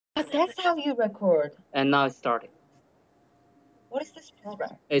That's how you record. And now it's starting. What is this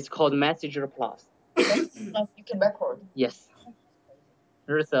program? It's called Messenger Plus. You can record. Yes.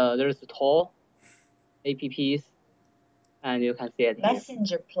 There's a tool apps, and you can see it here.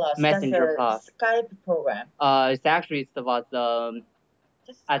 Messenger Plus. Messenger That's a Skype program. It's about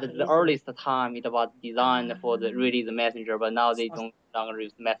at the earliest time it was designed for the really the Messenger, but now they don't longer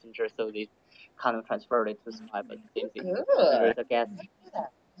use Messenger, so they kind of transferred it to Skype. But same thing. There's a guest.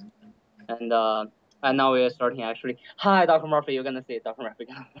 And now we are starting actually. Hi, Dr. Murphy. You're gonna see it, Dr. Murphy.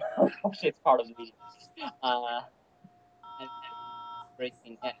 It's part of the video. And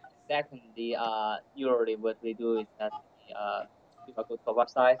breaking. And secondly, usually what we do is that people go to a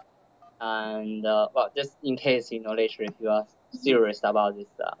website, and well, just in case later if you are serious about this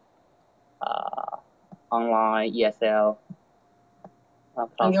online ESL.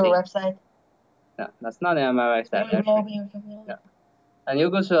 On your website? No, that's not on my website actually. No. And you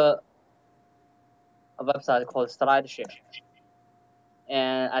go to a website called SlideShare,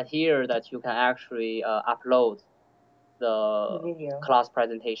 and I hear that you can actually upload the class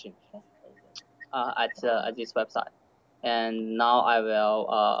presentation at this website. And now I will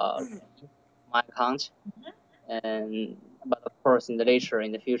my account, but of course in the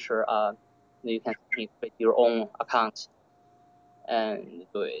future you can create your own account and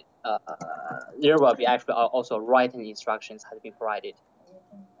do it. There will be actually also written instructions has been provided.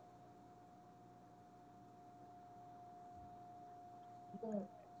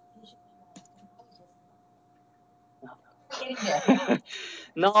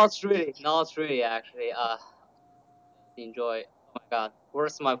 Not really actually. Enjoy. Oh my god,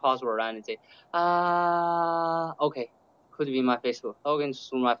 where's my password? And say, okay, could be my Facebook. Login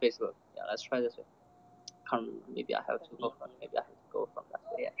through my Facebook. Yeah, let's try this way. Maybe I have to go from. Maybe I have to go from that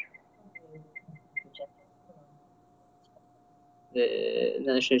way.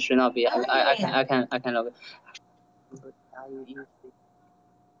 No, should not be. I can log.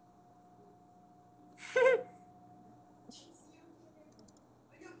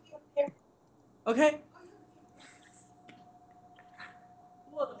 Okay.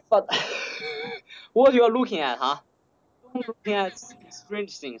 But what you are looking at, huh? Don't looking at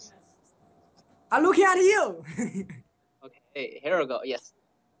strange things. I'm looking at you. Okay, here we go. Yes.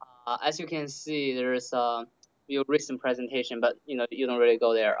 As you can see, there's your recent presentation, but you don't really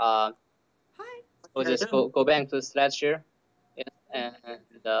go there. Hi. So just go back to the SlideShare. Yes, and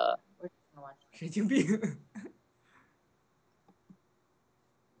神经病。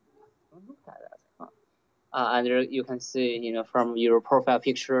 don't look at that. And there you can see, from your profile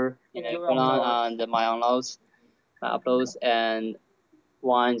picture, and my uploads, and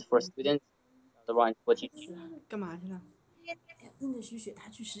one for students, the one for teachers. 干嘛去了？问着徐雪，她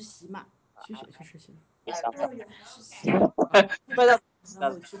去实习嘛？徐雪去实习了。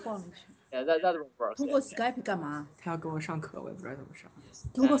然后我去逛了一圈。Yeah, that works. 通过 Skype 干嘛？他要跟我上课，我也不知道怎么上。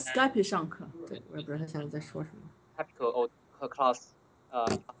通过 Skype 上课，对，我也不知道他现在在说什么。Typical her class,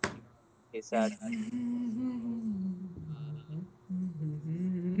 he said.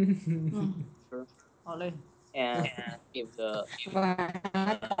 好累。And give the.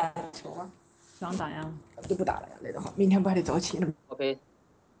 打球啊？想打呀？就不打了呀，累得慌。明天不还得早起呢。Okay.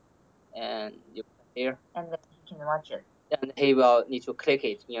 And you put here. And then you can watch it. And he will need to click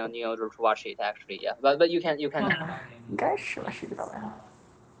it, in order to watch it actually. Yeah, but you can. 应该是吧，谁知道呀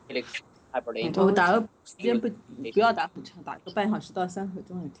？Click hyperlink. 我打个时间不要打很长，打个半小时到30分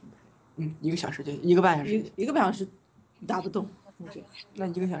钟也挺可以。1个小时就1个半小时。1个半小时打不动，我觉得。那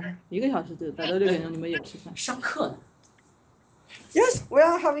1个小时？1个小时对，打到6点钟你们也吃饭。上课呢。Yes, we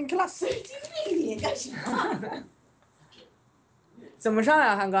are having class. 神经病，你干什么？怎么上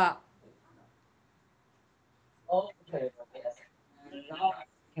呀，韩哥？ Okay. Yes. And now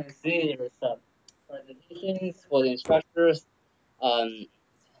you can see there's some presentations for the instructors.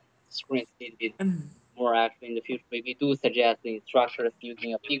 Screen a little bit more actually in the future. We do suggest the instructors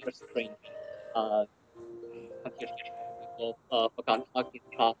using a bigger screen. Computer for conducting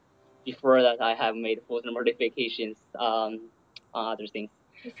the class. Before that, I have made further modifications on other things.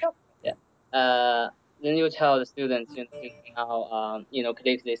 Yeah. Then you tell the students, now,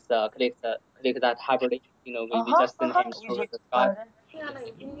 click this, click that hyperlink, maybe just send him through the Skype. 亲爱的，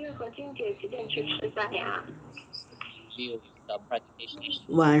你今天和静姐几点去吃饭呀？ View the presentation.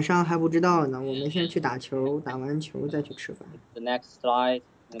 晚上还不知道呢，我们先去打球，打完球再去吃饭。The next slide,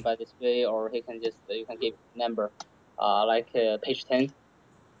 by this way, or he can just you can give number, like page 10,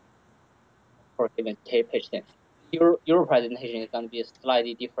 or even page 10. Your presentation is going to be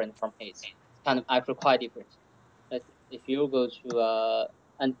slightly different from his. It's kind of actually quite different. But if you go to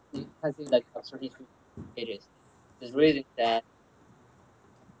and you can see that 32 pages. The reason that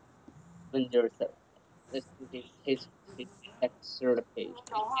when there's a his next third page.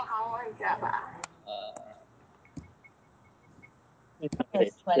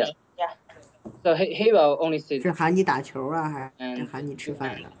 Yes, 20. Yeah. So he will only see. 是喊你打球啊，还是 and 喊你吃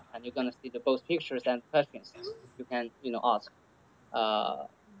饭的？ and you're gonna see the both pictures and questions. You can ask to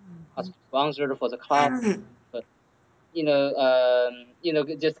answer for the class, but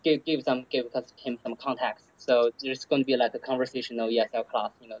just give him some context. So there's going to be like a conversational ESL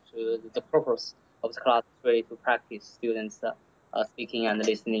class. To the purpose of the class is really to practice students speaking and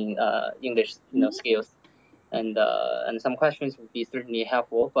listening English skills. And some questions would be certainly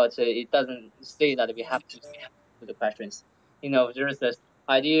helpful, but it doesn't say that we have to do the questions. There's this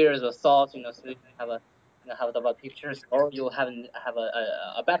ideas or thoughts. So you have have about pictures, or you have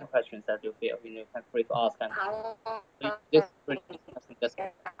a better questions that you feel you can free to ask. And this really is something that's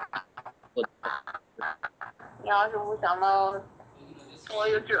good. 你要是不想到，我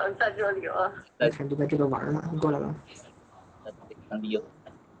就只能在这里了。我看就在这边玩呢，你过来吧。That they can be used.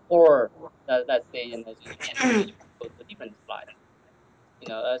 Or let's say go to different slide.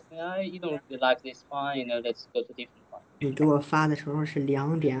 You don't really like this one. Let's go to different one. 你给我发的时候是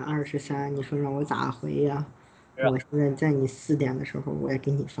2:23，你说让我咋回呀？我现在在你4点的时候，我也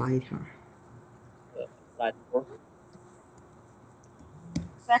给你发一条。Slide 4.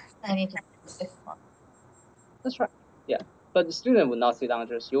 Next, I need to do this one. That's right. Yeah, but the student would not see the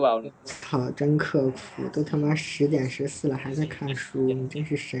answers. You will. 操，真刻苦，都他妈10:14了，还在看书，你真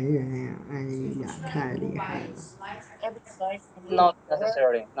是神人呀！哎呀，太厉害了。Not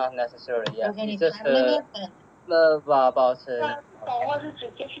necessarily. Not necessarily. Yeah. Okay, It's just time limit then. about. 我是直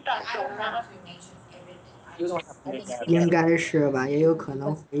接去打球吗？ You don't have to make that. 应该是吧，也有可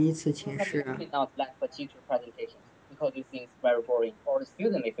能回一次寝室。 Not like for teacher presentations because you think it's very boring, or the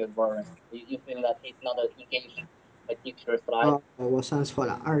student may feel boring. You feel that he's not engaged by teacher slide. 哦，我算错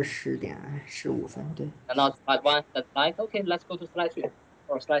了，20:15，对。And not slide 1. That's like okay. Let's go to slide 2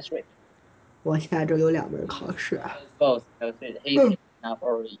 or slide 3. 我下周有2门考试。Both. He's enough,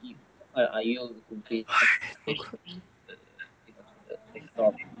 or you to be.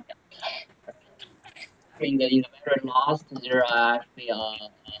 In the very last, there are actually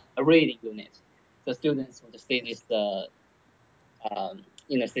a reading unit. So students would see this,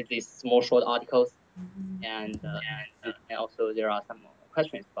 see these small short articles, and also there are some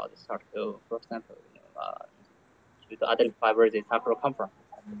questions about this article. For example, to identify where this article come from.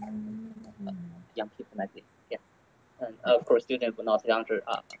 Young people like this, yeah. And of course, students will not answer.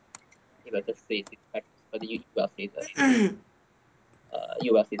 You will just see these questions, but you will see the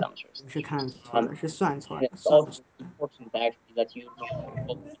answers. 是看错了，是算错了。 It's also important actually that you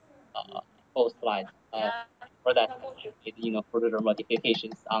look both slides for that further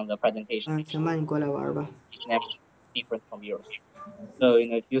modifications on the presentation. 行吧，你过来玩吧。 Each and every different from yours. So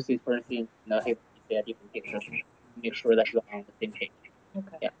if you see first thing, he see a different picture. Make sure that you are on the same page.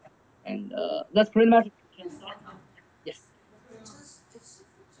 Okay. Yeah, and that's pretty much. Yes.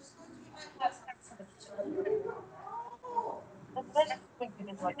 Let's quick do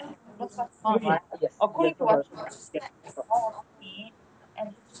this one. Let's have fun, right? Yes. According to what you Yes. all see,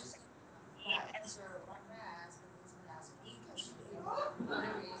 and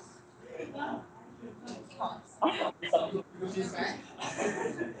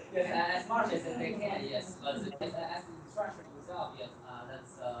As much as they can, yes. But as the instruction itself, yes,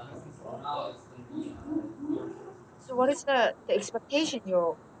 that's for now it's going to be so what is the expectation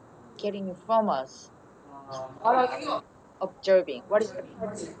you're getting from us? What are you observing? What is the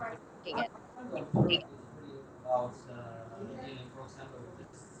pattern you're looking at? about for example,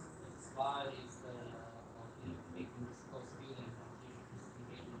 this slide is making this close feeling from teacher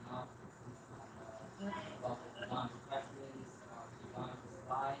presentation now about the design questions, about the design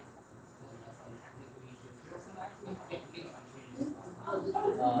slides, some technical issues. There were some actually big changes. For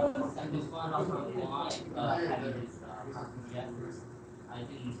example, this one also one having this cartoon yet first. I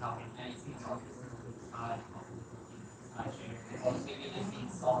didn't tell him anything about this slide, about the slide share. Or maybe it's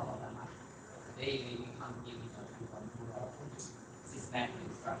being solved on that. Today we can't give each other systematic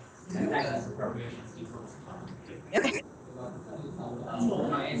instructions. Technical preparations before the class. Okay.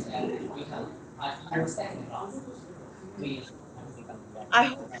 And we have, I understand the class. We I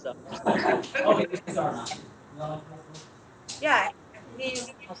hope so. okay, these are not. No. Yeah. We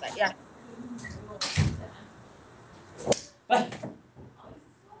outside. Yeah.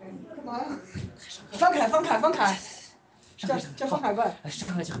 放开，放开，放开！叫放开过来。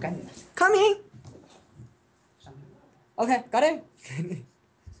上来就赶紧的。 Coming. OK, got it.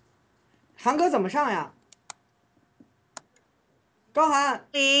 韩哥怎么上呀？高涵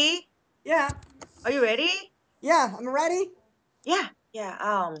Lee, ，Yeah, are you ready? yeah, I'm ready. Yeah.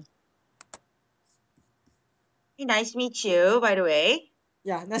 Yeah. Hey, nice to meet you, by the way.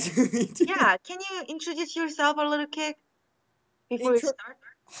 Yeah, nice to meet you. Yeah, can you introduce yourself a little quick before we start?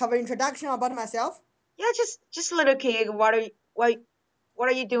 Have an introduction about myself? Yeah, just a little quick. What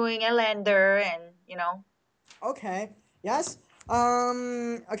are you doing in Lander and Okay. Yes.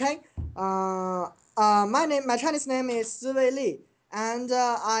 Okay. My Chinese name is Ziwei Li, and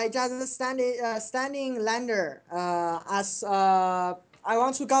I just studying lander. As I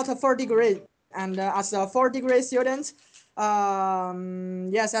want to get a 4 degree, and as a 4 degree student,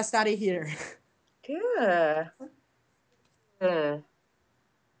 yes, I study here. Good. Good.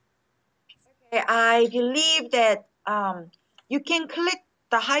 Okay, I believe that you can click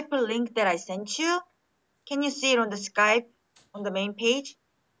the hyperlink that I sent you. Can you see it on the Skype on the main page?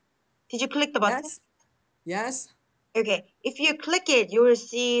 Did you click the button? Yes. Yes. Okay, if you click it, you will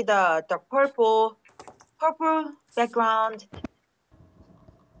see the purple background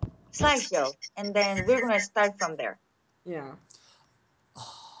slideshow, and then we're gonna start from there. Yeah.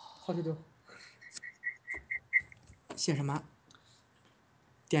 How to do? 写什么？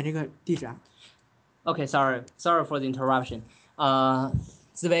点这个地址啊。Okay, sorry for the interruption.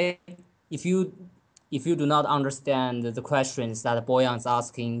 Ziwei, if you do not understand the questions that Boyan is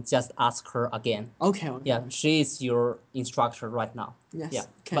asking, just ask her again. Okay. Yeah, she is your instructor right now. Yes. Yeah,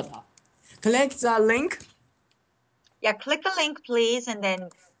 Okay. but Click the link. Yeah, click the link, please, and then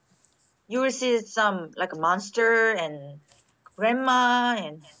you will see some like a monster and grandma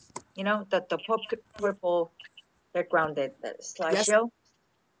and the purple background that slideshow.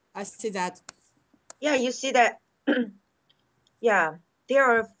 Yes, I see that. Yeah, you see that. Yeah, there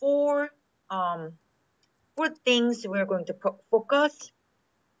are four things we're going to focus.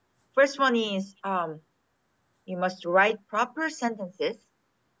 First one is you must write proper sentences.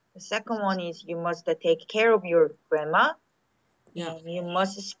 The second one is you must take care of your grammar. Yeah. And you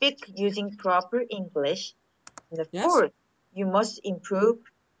must speak using proper English. And the Yes. fourth, you must improve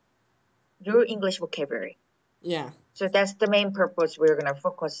your English vocabulary. Yeah. So that's the main purpose we're going to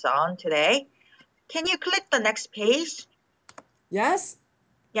focus on today. Can you click the next page? Yes.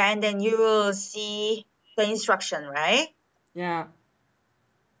 Yeah, and then you will see the instruction, right? Yeah.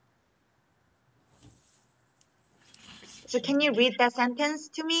 So can you read that sentence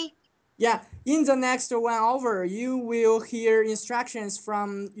to me? Yeah. In the next 1 hour, you will hear instructions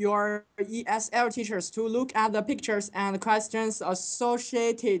from your ESL teachers to look at the pictures and questions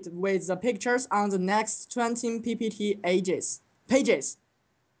associated with the pictures on the next 20 PPT pages.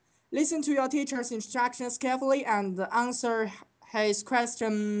 Listen to your teacher's instructions carefully and answer his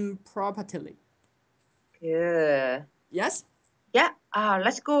question properly. Good. Yes? Yeah,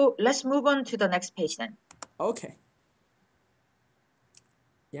 let's move on to the next page then. Okay.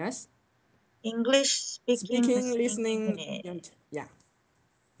 Yes? English speaking Listening unit. unit. Yeah.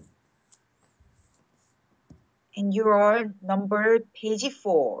 And you are number page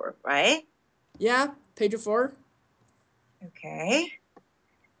 4, right? Yeah, page 4. Okay.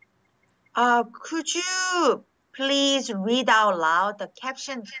 Could you please read out loud the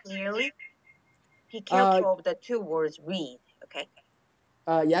captions clearly? Be careful of the two words read, okay?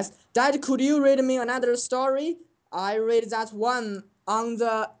 Yes. Dad, could you read me another story? I read that one on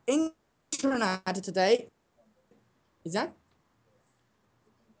the internet today. Is that?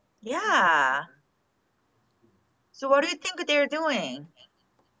 Yeah. So what do you think they're doing?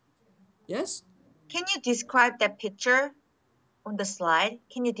 Yes. Can you describe that picture on the slide?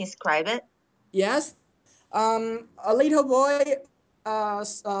 Can you describe it? Yes. A little boy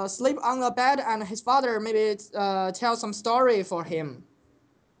sleep on the bed and his father maybe tell some story for him.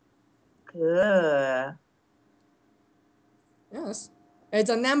 Good. Yes. It's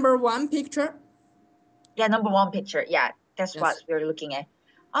a number 1 picture. Yeah, number 1 picture. Yeah, that's what we're looking at.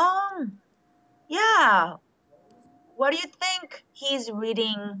 Yeah. What do you think he's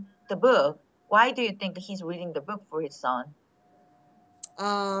reading the book? Why do you think he's reading the book for his son?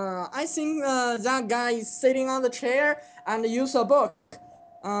 I think that guy is sitting on the chair and use a book.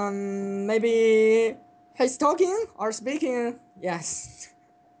 Maybe he's talking or speaking. Yes.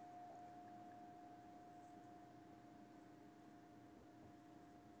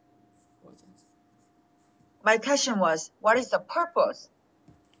 My question was, what is the purpose?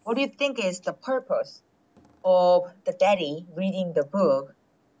 What do you think is the purpose of the daddy reading the book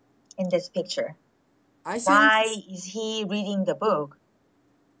in this picture? Why is he reading the book?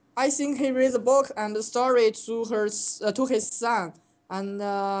 I think he reads a book and a story to his son, and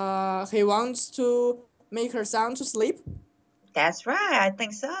he wants to make her son to sleep. That's right. I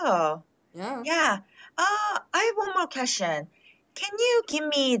think so. Yeah. Yeah. I have one more question. Can you give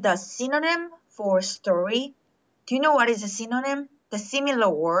me the synonym for story? Do you know what is a synonym? The similar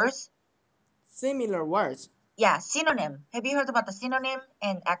words? Similar words. yeah, synonym. Have you heard about the synonym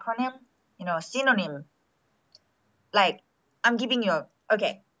and acronym? Synonym. Like, I'm giving you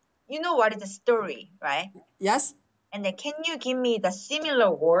okay. You know what is a story, right? Yes. And then can you give me the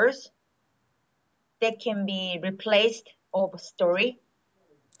similar words that can be replaced of story?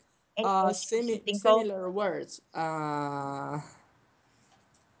 Any words you think of? Similar words.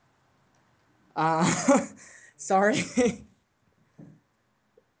 Sorry.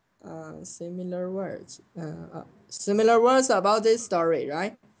 Similar words. Similar words about this story,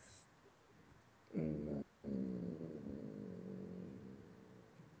 right?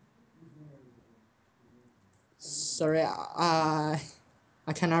 Sorry, I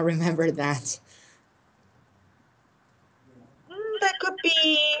cannot remember that. That could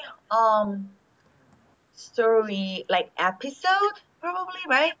be story like episode, probably,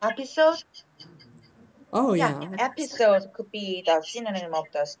 right? Episode. Oh Yeah, yeah. episode could be the synonym of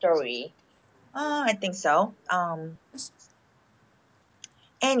the story. I think so.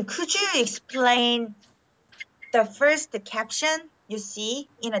 And could you explain the first caption you see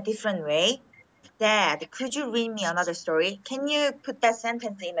in a different way? Dad, could you read me another story? Can you put that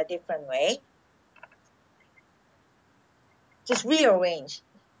sentence in a different way? Just rearrange,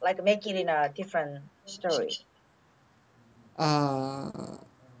 like make it in a different story.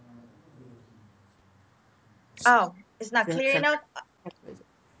 Oh, it's not clear enough?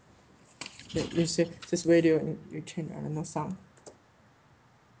 You see this video and you change no sound.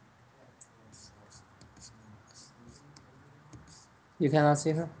 You cannot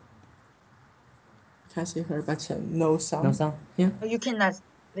see her? Can see her, but no sound. No sound? Yeah. Oh, you cannot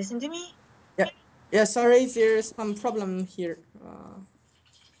listen to me? Yeah. Yeah. Sorry, there's some problem here.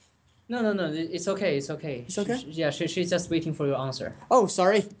 No, it's okay, it's okay. It's okay? She's just waiting for your answer. Oh,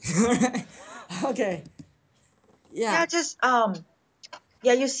 sorry. Okay. Yeah, Yeah. just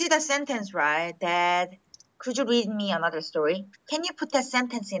yeah, you see the sentence, right? Dad, could you read me another story? Can you put that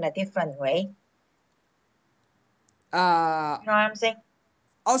sentence in a different way? You know what I'm saying?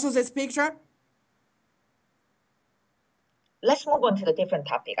 Also this picture. Let's move on to the different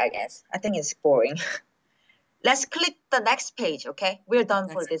topic, I guess. I think it's boring. Let's click the next page, okay? We're done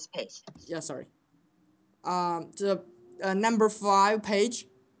for this page. Yeah, sorry. The number 5 page.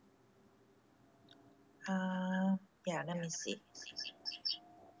 Yeah, let me see.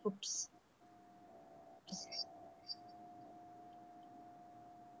 Oops.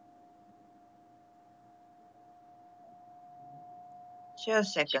 Just a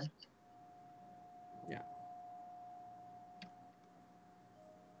second. Yeah.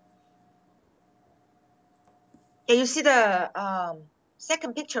 Yeah, you see the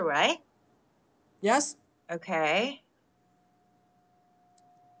second picture, right? Yes. Okay.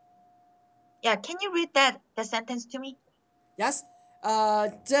 Yeah, can you read the sentence to me? Yes.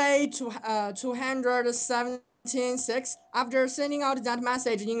 Day 276. After sending out that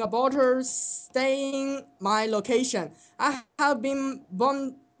message in a bottle stating my location, I have been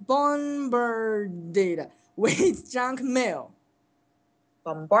bombarded with junk mail.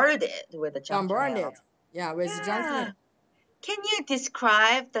 Bombarded with the junk mail. Yeah, with junk Yeah. mail. Can you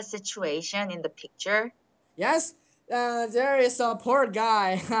describe the situation in the picture? Yes, there is a poor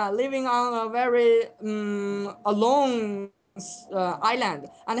guy living on a very alone island,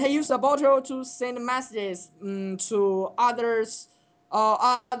 and he used a bottle to send messages to others,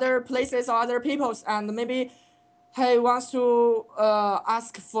 other places or other peoples, and maybe he wants to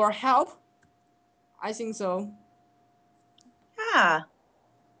ask for help. I think so. Yeah.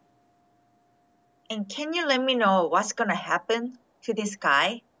 And can you let me know what's gonna happen to this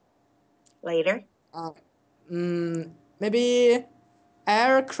guy later? Maybe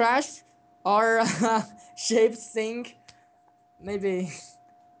air crash or ship sink. Maybe.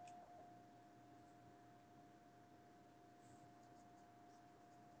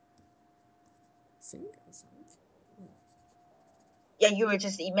 Sink or something. Yeah, you were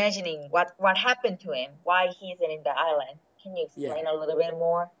just imagining what happened to him, why he's in the island. Can you explain a little bit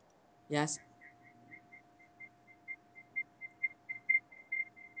more? Yes.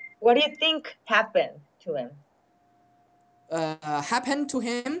 What do you think happened to him? Happened to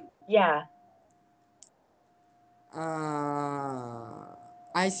him? Yeah.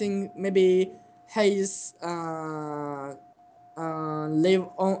 I think maybe he's live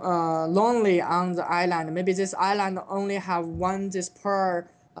on lonely on the island. Maybe this island only have one this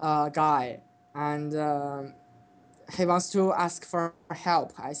poor guy, and he wants to ask for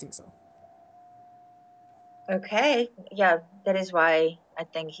help. I think so. Okay. Yeah, that is why I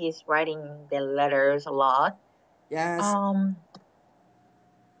think he's writing the letters a lot. Yes.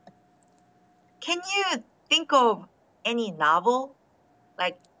 Can you think of any novel?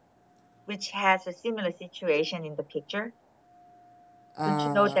 Like which has a similar situation in the picture? Don't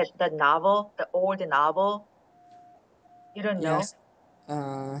you know that the novel, the old novel? You don't know? Yes.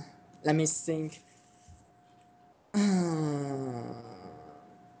 Let me think.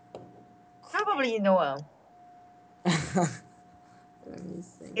 Probably you know him. Let me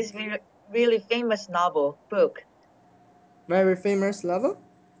think. It's really famous book. Very famous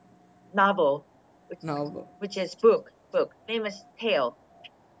Novel, novel. which is book, famous tale.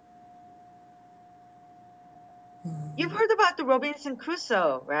 You've heard about the Robinson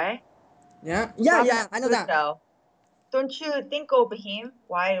Crusoe, right? Yeah, I know that. Crusoe. Don't you think of him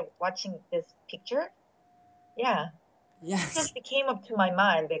while watching this picture? Yeah. Yes. It just came up to my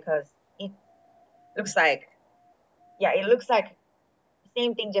mind because it looks like, it looks like the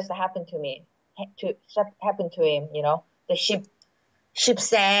same thing just happened to me, happened to him, the ship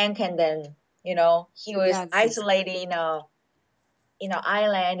sank, and then, he was isolated in an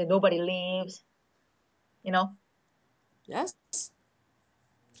island and nobody lives, Yes.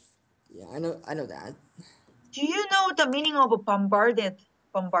 Yeah, I know that. Do you know the meaning of bombarded?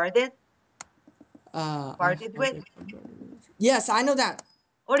 Bombarded with? Yes, I know that.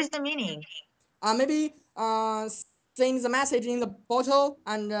 What is the meaning? Maybe send the message in the bottle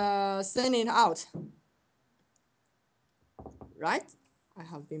and send it out. Right? I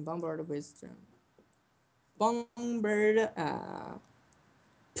have been bombarded with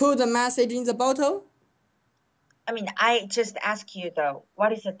put the message in the bottle. I mean, I just ask you though,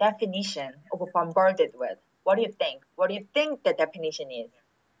 what is the definition of bombarded with? What do you think? What do you think the definition is?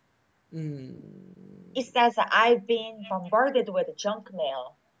 It says I've been bombarded with junk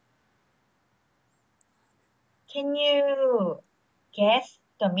mail. Can you guess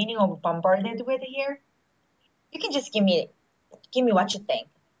the meaning of bombarded with here? You can just give me what you think.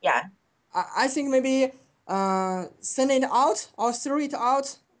 Yeah. I think maybe send it out or throw it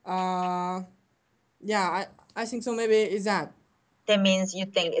out. Yeah, I think so. Maybe is that. That means you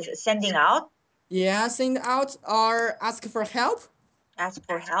think it's sending out? Yeah, send out or ask for help. Ask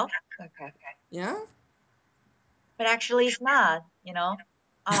for help? Okay. Yeah. But actually it's not,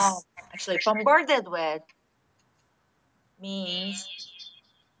 actually bombarded with means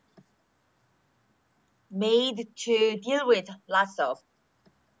made to deal with lots of,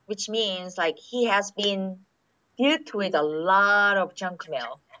 which means like he has been dealt with a lot of junk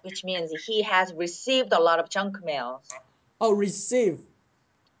mail, which means he has received a lot of junk mails. Oh, receive.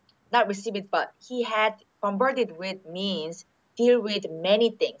 Not receive it, but he had bombarded with means deal with many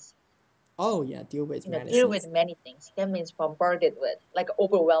things. Oh yeah, deal with many deal things. with many things. That means bombarded with, like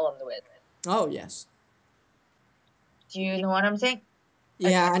overwhelmed with. Oh yes. Do you know what I'm saying?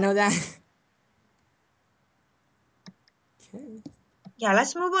 Yeah, I know that. Okay. Yeah,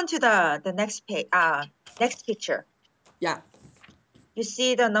 let's move on to the next page. Next picture. Yeah. You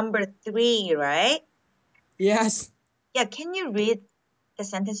see the number 3, right? Yes. Yeah, can you read the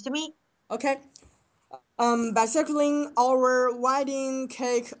sentence to me? Okay. By circling our wedding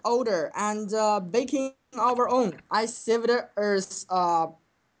cake order and baking our own, I saved us a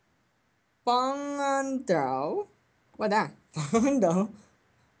bundle. What that? Bundle.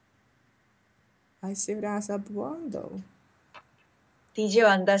 I saved us a bundle. Did you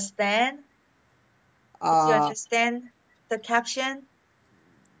understand? Did you understand the caption?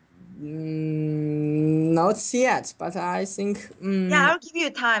 Not yet, but I think. Yeah, I'll give you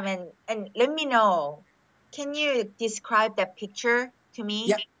time and let me know. Can you describe that picture to me?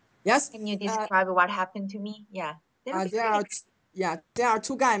 Yep. Yes. Can you describe what happened to me? Yeah. There are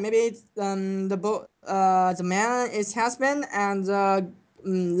two guys. Maybe the man is husband and the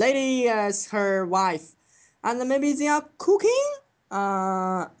lady is her wife, and maybe they are cooking.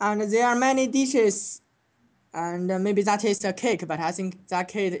 And there are many dishes, and maybe that is a cake. But I think that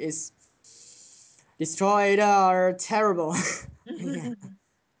cake is destroyed or terrible. Yeah.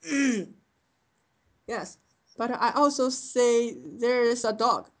 Yes, but I also say there is a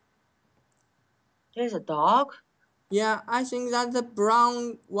dog. There's a dog? Yeah, I think that the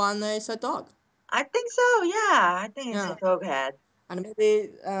brown one is a dog. I think so, yeah. I think it's a dog head. And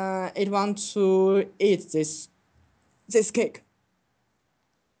maybe it wants to eat this cake.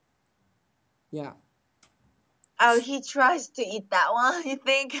 Yeah. Oh, he tries to eat that one, you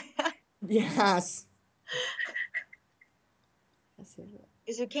think? Yes.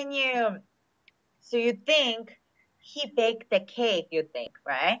 So you think he baked the cake, you think,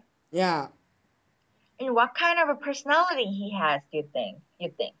 right? Yeah. And what kind of a personality he has, do you think?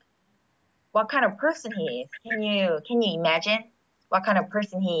 What kind of person he is? Can you imagine what kind of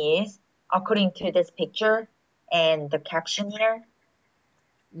person he is according to this picture and the caption here?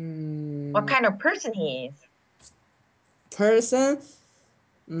 What kind of person he is? Person?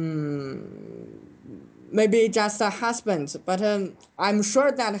 Maybe just a husband, but I'm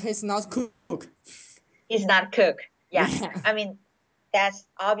sure that he's not cook. He's not cook. Yeah. Yeah. I mean, that's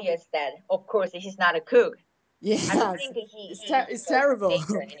obvious that, of course, he's not a cook. Yes. I don't think it's terrible.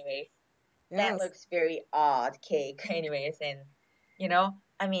 Anyways. Yes. That looks very odd cake anyways. And,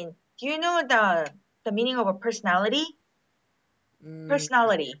 I mean, do you know the meaning of a personality?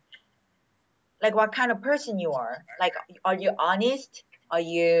 Personality. Like what kind of person you are. Like, are you honest? Are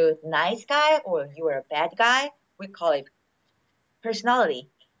you nice guy or you are a bad guy? We call it personality.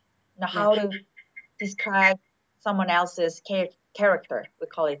 Now, how to describe someone else's character? We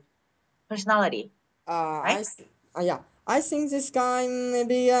call it personality. Right? I think this guy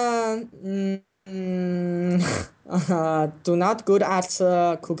maybe do not good at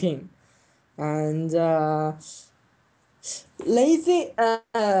cooking, and lazy.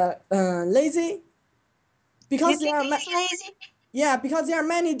 Lazy. Because you think he's lazy? Yeah, because there are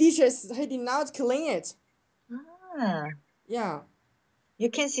many dishes he did not clean it. Ah. Yeah. You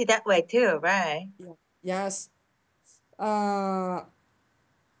can see that way too, right? Yes. I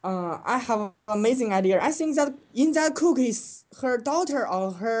have an amazing idea. I think that in that cook is her daughter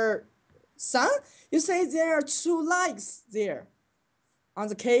or her son. You say there are 2 likes there on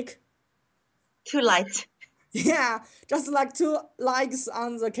the cake. 2 lights. Yeah, just like 2 likes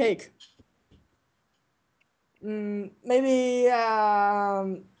on the cake. Maybe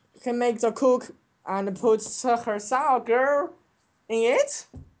can make the cook and put her son or girl in it.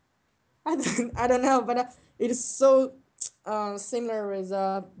 I don't know, but it is so similar with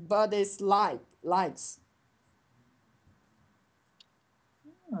body's likes.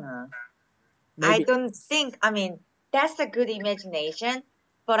 I Maybe. don't think, I mean, that's a good imagination,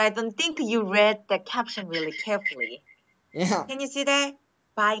 but I don't think you read the caption really carefully. Yeah. Can you see that?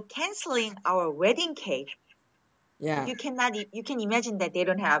 By canceling our wedding cake, Yeah. you can imagine that they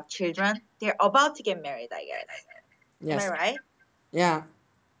don't have children. They're about to get married, I guess. Yes. Am I right? Yeah.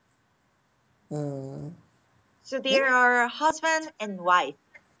 So they are husband and wife,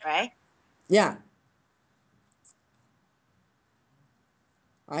 right? Yeah.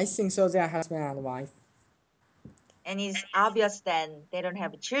 I think so. They are husband and wife. And it's obvious then they don't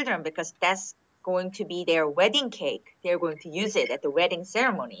have children because that's going to be their wedding cake. They're going to use it at the wedding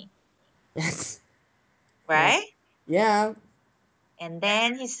ceremony. Yes. Right? Yeah. And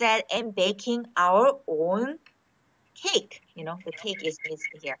then he said, and baking our own cake. The cake is missed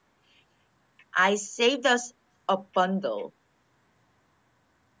here. I saved us a bundle.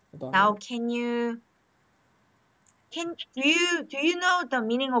 Now, do you know the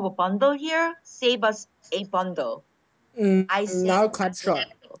meaning of a bundle here? Save us a bundle. Not quite sure.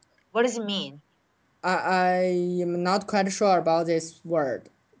 What does it mean? I am not quite sure about this word.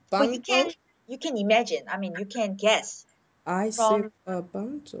 But Bundle. you can imagine. I mean, you can guess I from saved a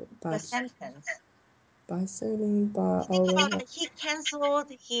bundle, the but sentence. by saving by Think about our. that. He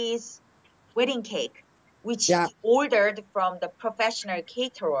canceled his wedding cake, which Yeah. he ordered from the professional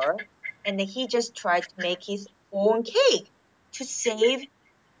caterer, and then he just tried to make his own cake to save.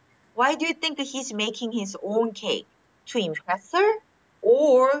 Why do you think that he's making his own cake? To impress her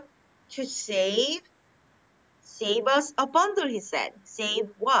or to save us a bundle, he said.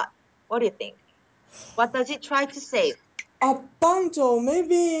 Save what? What do you think? What does he try to save? A bundle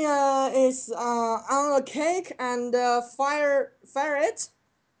maybe is on a cake and fire it.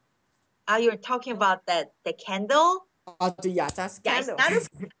 Are you talking about the candle? Yeah, that's Yeah, candle.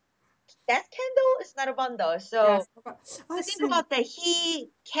 that candle is not a bundle. So I think see. about that.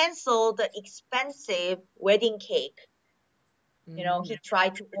 He canceled the expensive wedding cake. He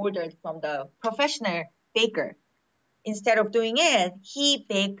tried to order it from the professional baker. Instead of doing it, he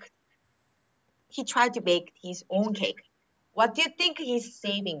tried to bake his own cake. What do you think he's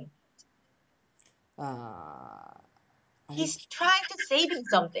saving? He's trying to saving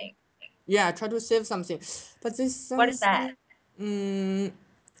something. Yeah, try to save something. But this What is that?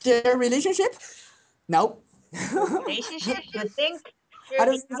 Their relationship? No. Relationship? You think I you'll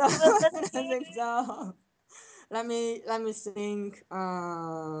don't be think happy so. with this I don't cake? think so. Let me think.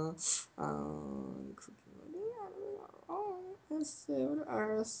 Let's see. What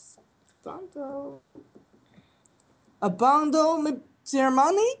are bundle? A bundle? Maybe their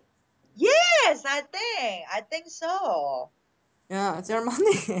money? Yes, I think so. Yeah, their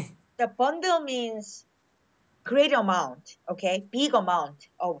money. The bundle means great amount, okay? Big amount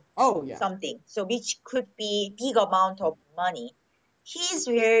of something. So which could be big amount of money. He's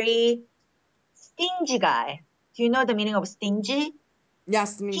very stingy guy. Do you know the meaning of stingy?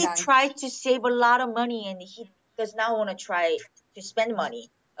 Yes, He tried to save a lot of money and he does not want to try to spend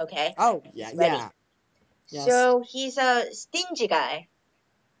money, okay? Oh, yeah, He's ready. yeah. Yes. So he's a stingy guy.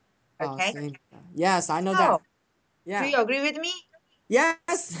 Okay. Yes, I know So, that. Yeah. do you agree with me?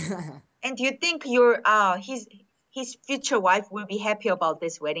 Yes. And do you think his future wife will be happy about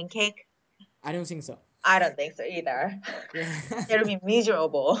this wedding cake? I don't think so. I don't think so either. Yeah. It'll be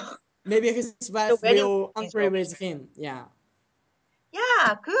miserable. Maybe his wife will agree with him. Yeah.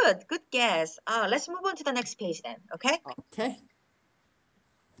 Yeah, good guess. Let's move on to the next page then. Okay. Okay.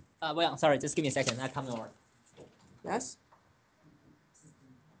 Well, sorry, just give me a second. I'm coming over. Yes.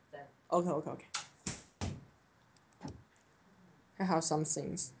 Okay. I have some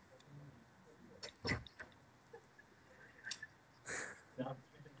things.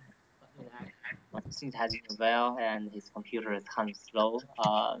 Things has been well, and his computer is kind of slow.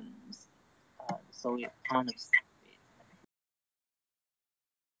 So it kind of